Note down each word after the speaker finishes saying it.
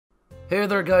Hey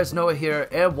there guys, Noah here,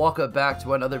 and welcome back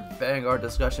to another Vanguard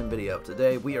discussion video.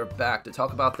 Today we are back to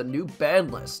talk about the new ban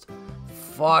list.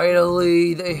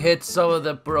 Finally, they hit some of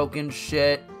the broken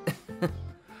shit.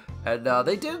 And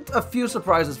they did a few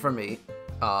surprises for me,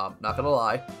 not gonna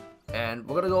lie. And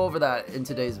we're gonna go over that in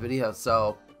today's video,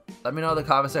 so let me know in the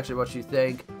comment section what you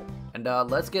think. And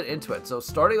let's get into it. So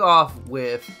starting off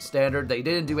with standard, they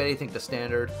didn't do anything to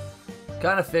standard.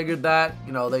 Kind of figured that,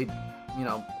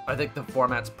 I think the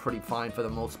format's pretty fine for the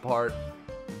most part.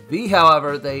 V,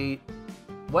 however, they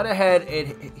went ahead and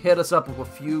hit us up with a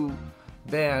few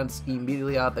bans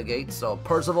immediately out the gate. So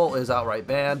Percival is outright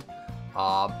banned.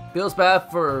 Feels bad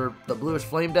for the Bluish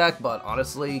Flame deck, but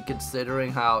honestly,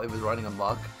 considering how it was running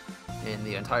amok in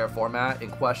the entire format in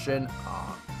question,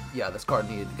 yeah, this card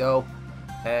needed to go.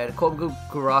 And Kobu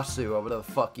Kurasu, or whatever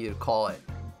the fuck you call it,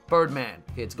 Birdman,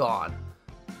 it's gone.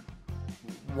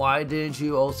 Why didn't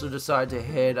you also decide to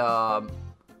hit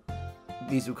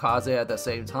Mizukaze at the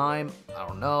same time? I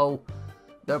don't know.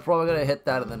 They're probably going to hit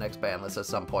that in the next ban list at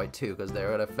some point too, because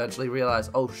they're going to eventually realize,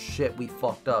 oh shit, we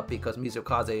fucked up because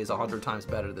Mizukaze is 100 times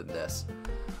better than this.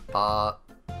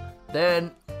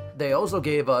 Then they also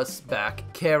gave us back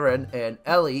Karen and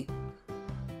Ellie,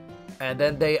 and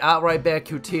then they outright banned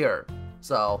Kutir.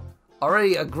 So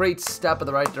already a great step in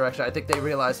the right direction. I think they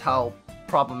realized how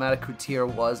problematic Kutir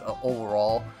was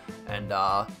overall, and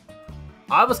I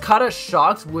was kind of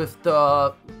shocked with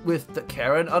the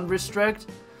Karen unrestrict.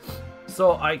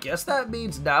 So I guess that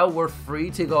means now we're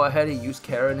free to go ahead and use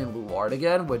Karen and Luard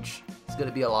again, which is going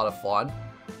to be a lot of fun.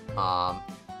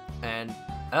 And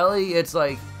Ellie, it's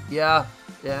like, yeah,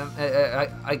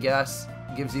 I guess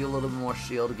gives you a little bit more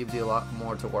shield, gives you a lot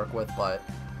more to work with, but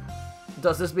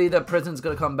does this mean that Prison's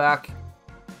going to come back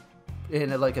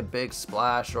in like a big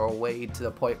splash or wait to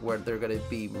the point where they're gonna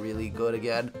be really good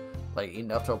again, like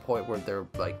enough to a point where they're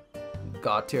like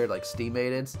god tier like Steam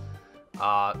Maidens?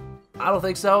 I don't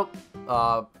think so.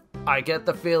 I get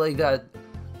the feeling that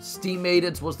Steam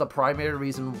Maidens was the primary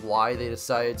reason why they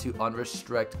decided to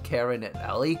unrestrict Karen and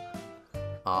Ellie.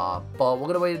 But we're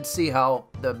gonna wait and see how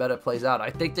the meta plays out.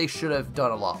 I think they should have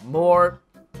done a lot more.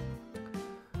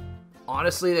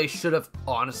 Honestly, they should have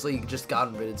just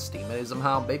gotten rid of Steam Maidens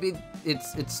somehow. Maybe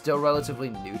it's still relatively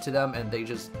new to them and they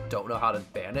just don't know how to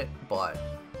ban it, but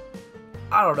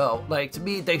I don't know. Like, to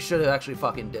me, they should have actually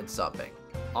fucking did something.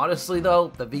 Honestly,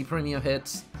 though, the V Premium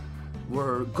hits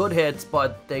were good hits,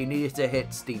 but they needed to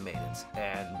hit Steam Maidens,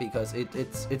 and because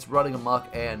it's running amok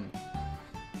and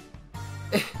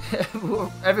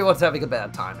everyone's having a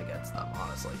bad time against them,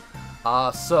 honestly.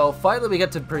 So finally we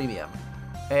get to Premium,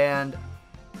 and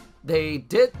they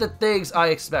did the things I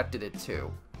expected it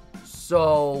to.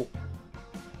 So,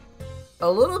 a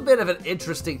little bit of an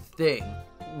interesting thing,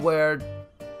 where,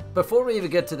 before we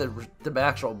even get to the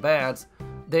actual bans,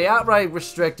 they outright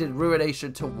restricted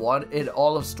Ruination to 1 in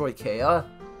all of Stoicheia,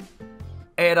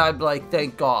 and I'm like,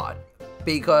 thank God,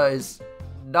 because,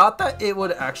 not that it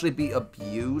would actually be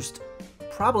abused,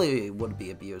 probably it wouldn't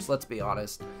be abused, let's be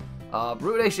honest.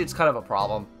 Ruination's kind of a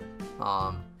problem.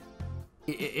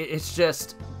 It's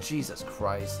just, Jesus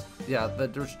Christ. Yeah, they're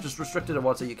just restricted to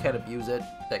 1 so you can't abuse it,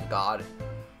 thank God.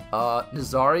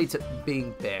 Nizari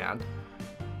being banned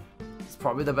is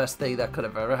probably the best thing that could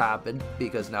have ever happened,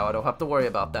 because now I don't have to worry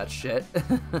about that shit.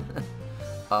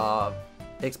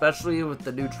 Especially with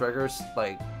the new triggers,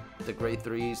 like the grade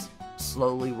 3s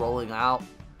slowly rolling out.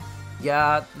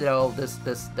 Yeah, this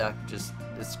deck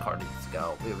this card needs to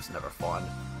go. It was never fun.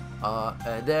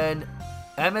 And then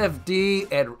MFD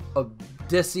and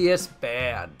Odysseus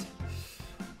banned.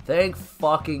 Thank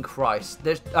fucking Christ.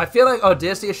 I feel like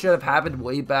Odysseus should have happened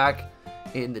way back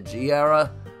in the G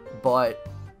era, but,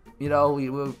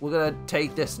 we're gonna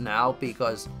take this now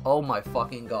because, oh my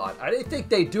fucking God. I didn't think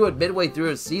they'd do it midway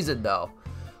through the season, though.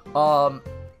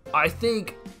 I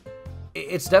think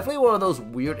it's definitely one of those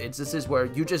weird instances where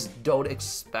you just don't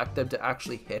expect them to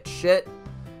actually hit shit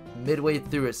midway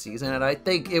through a season, and I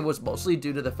think it was mostly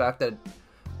due to the fact that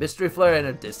Mystery Flare and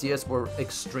Odysseus were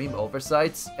extreme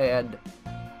oversights, and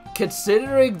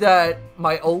considering that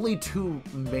my only 2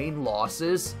 main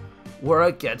losses were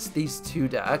against these 2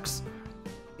 decks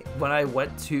when I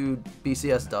went to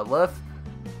BCS Deadlift,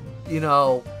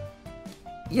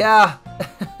 yeah,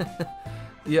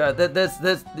 yeah,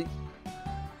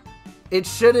 it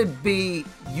shouldn't be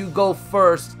you go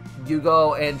first, you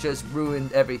go and just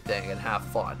ruin everything and have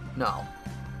fun. No,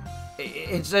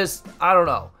 it's just, I don't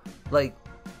know, like,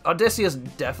 Odysseus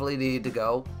definitely needed to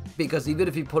go, because even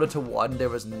if you put it to 1, there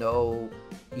was no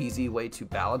easy way to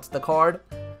balance the card,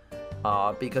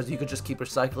 because you could just keep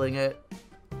recycling it,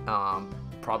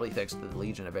 probably thanks to the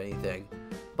Legion, if anything.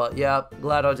 But yeah,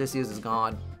 glad Odysseus is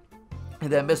gone.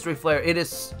 And then Mystery Flare, it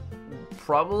is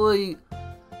probably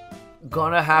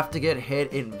gonna have to get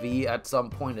hit in V at some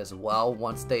point as well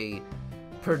once they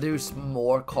produce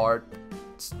more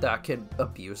cards that can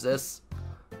abuse this.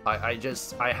 I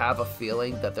have a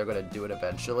feeling that they're gonna do it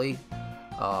eventually.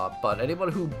 But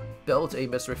anyone who built a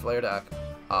Mystery Flare deck,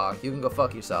 you can go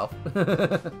fuck yourself.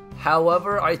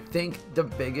 However, I think the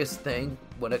biggest thing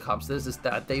when it comes to this is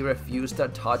that they refuse to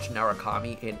touch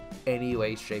Narukami in any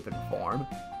way, shape, and form.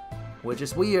 Which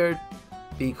is weird,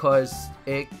 because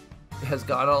it has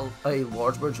got a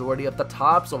large majority of the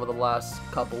tops over the last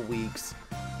couple weeks.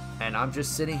 And I'm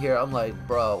just sitting here, I'm like,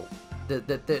 bro,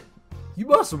 you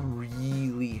must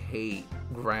really hate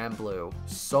Granblue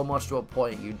so much to a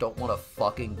point you don't want to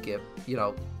fucking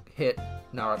hit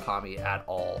Narukami at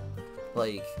all.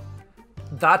 Like,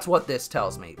 that's what this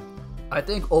tells me. I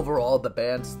think overall the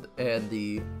bans and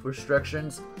the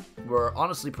restrictions were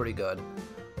honestly pretty good.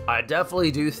 I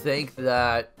definitely do think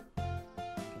that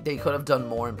they could have done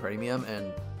more in Premium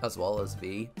and as well as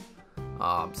V.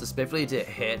 Specifically to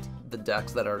hit the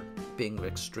decks that are being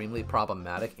extremely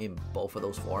problematic in both of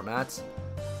those formats.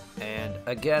 And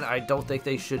again, I don't think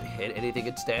they should hit anything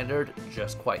in Standard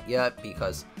just quite yet,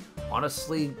 because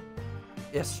honestly,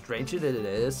 as strange as it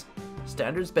is,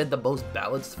 Standard's been the most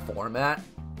balanced format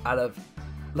out of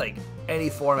like any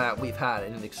format we've had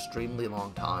in an extremely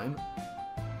long time.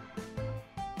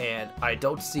 And I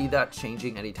don't see that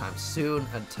changing anytime soon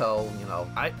until,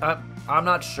 I'm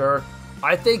not sure.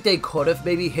 I think they could have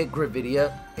maybe hit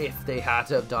Gravidia if they had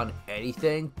to have done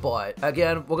anything. But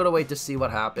again, we're going to wait to see what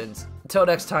happens. Until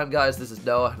next time, guys, this is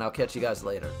Noah, and I'll catch you guys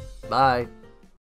later. Bye.